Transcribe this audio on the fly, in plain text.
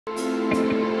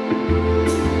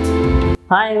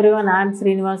Hi everyone, I am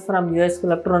Srinivas from USK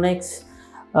Electronics.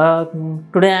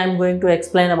 Today I am going to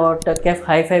explain about KEF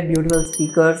Hi-Fi beautiful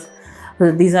speakers.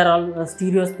 These are all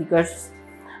stereo speakers.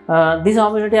 This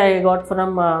opportunity I got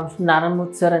from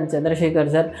Naranmut sir and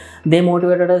Chandrasekhar sir. They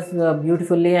motivated us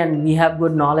beautifully and we have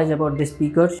good knowledge about these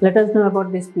speakers. Let us know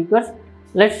about these speakers.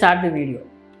 Let's start the video.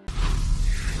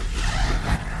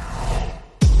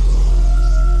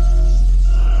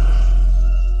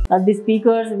 The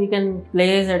speakers we can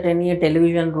place at any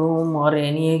television room or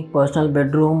any personal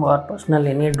bedroom or personal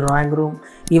any drawing room,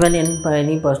 even in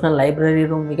any personal library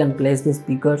room we can place the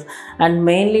speakers. And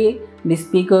mainly the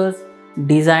speakers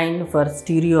designed for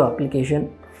stereo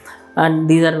application, and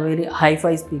these are very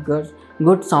hi-fi speakers,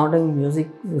 good sounding music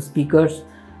speakers.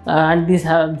 And these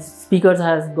speakers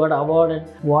has got awarded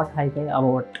Watt Hi-Fi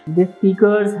award. These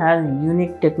speakers has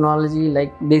unique technology,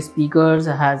 like these speakers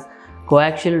has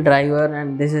coaxial driver,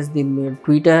 and this is the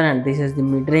tweeter and this is the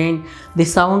mid-range. The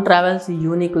sound travels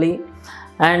uniquely,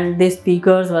 and this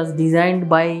speakers was designed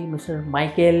by Mr.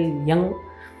 Michael Young.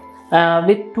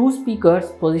 With two speakers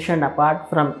positioned apart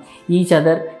from each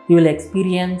other, you will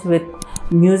experience with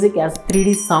music as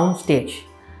 3D sound stage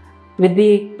with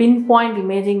the pinpoint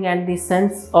imaging and the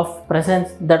sense of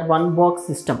presence that one box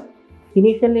system.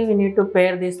 Initially we need to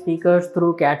pair these speakers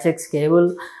through Cat6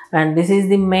 cable, and this is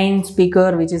the main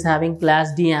speaker which is having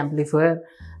class D amplifier,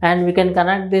 and we can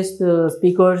connect these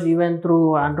speakers even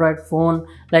through Android phone,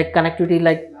 like connectivity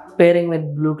like pairing with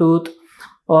Bluetooth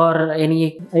or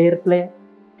any AirPlay,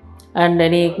 and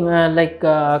any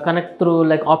connect through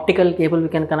like optical cable. We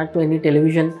can connect to any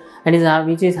television, and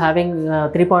which is having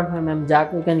 3.5mm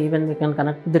jack. We can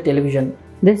connect to the television.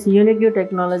 This unique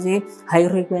technology, high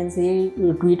frequency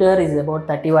tweeter is about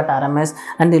 30 watt RMS,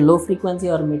 and the low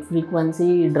frequency or mid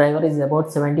frequency driver is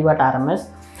about 70 watt RMS.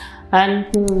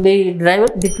 And the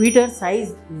tweeter size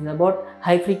is about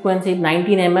high frequency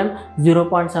 19mm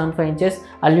 0.75 inches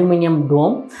aluminum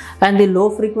dome, and the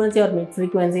low frequency or mid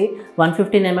frequency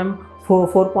 115mm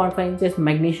 4.5 inches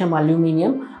magnesium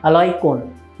aluminum alloy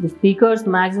cone. The speaker's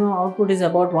maximum output is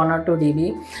about 102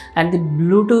 dB, and the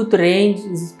Bluetooth range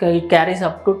it carries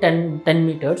up to 10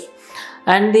 meters,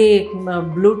 and the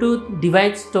Bluetooth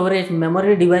device storage,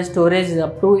 memory device storage is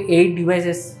up to 8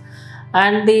 devices.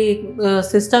 And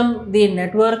the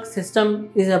network system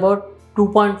is about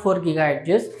 2.4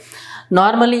 gigahertz.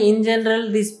 Normally in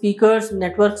general the speakers,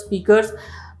 network speakers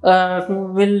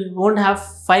won't have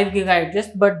 5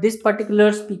 gigahertz, but this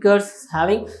particular speakers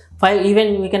having 5,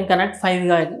 even we can connect 5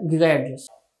 gigahertz.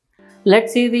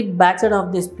 Let's see the backside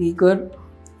of the speaker.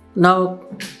 Now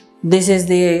this is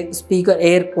the speaker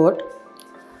air port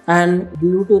and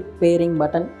Bluetooth pairing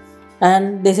button,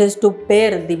 and this is to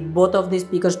pair the both of the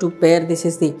speakers to pair. This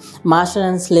is the master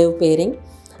and slave pairing.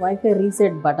 Wi-Fi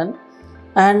reset button,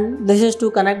 and this is to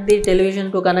connect the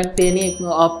television, to connect any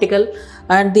optical,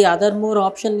 and the other more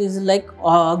option is like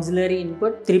auxiliary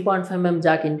input, 3.5mm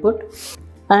jack input,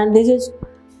 and this is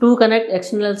to connect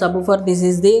external subwoofer. This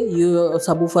is the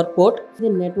subwoofer port. The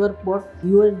network port,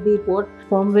 USB port,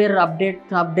 firmware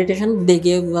updatation they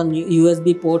gave one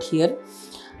USB port here.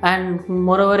 And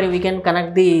moreover we can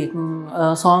connect the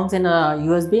songs in a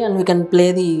USB, and we can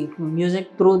play the music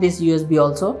through this USB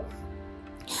also.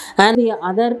 And the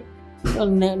other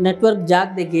network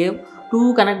jack they gave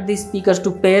to connect the speakers,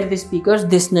 to pair the speakers,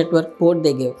 this network port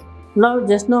they gave.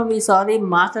 Just now we saw the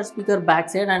master speaker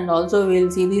backside, and also we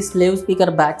will see the slave speaker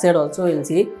backside also. We will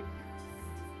see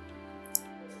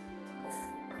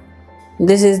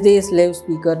this is the slave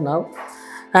speaker now,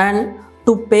 and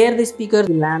to pair the speaker,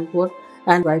 the LAN port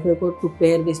and Wi-Fi port to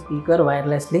pair the speaker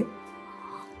wirelessly.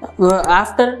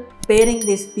 After pairing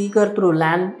the speaker through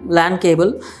LAN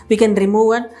cable, we can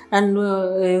remove it, and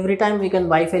every time we can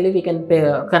Wi-Fi we can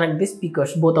connect the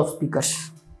speakers, both of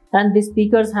speakers. And the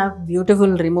speakers have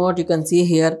beautiful remote, you can see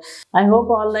here. I hope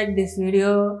all like this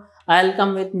video. I'll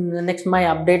come with next my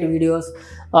update videos.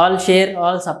 All share,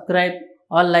 all subscribe,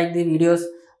 all like the videos.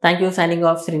 Thank you. Signing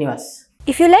off, Srinivas.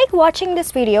 If you like watching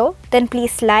this video, then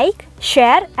please like,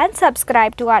 share and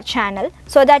subscribe to our channel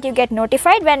so that you get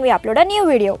notified when we upload a new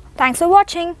video. Thanks for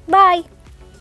watching. Bye.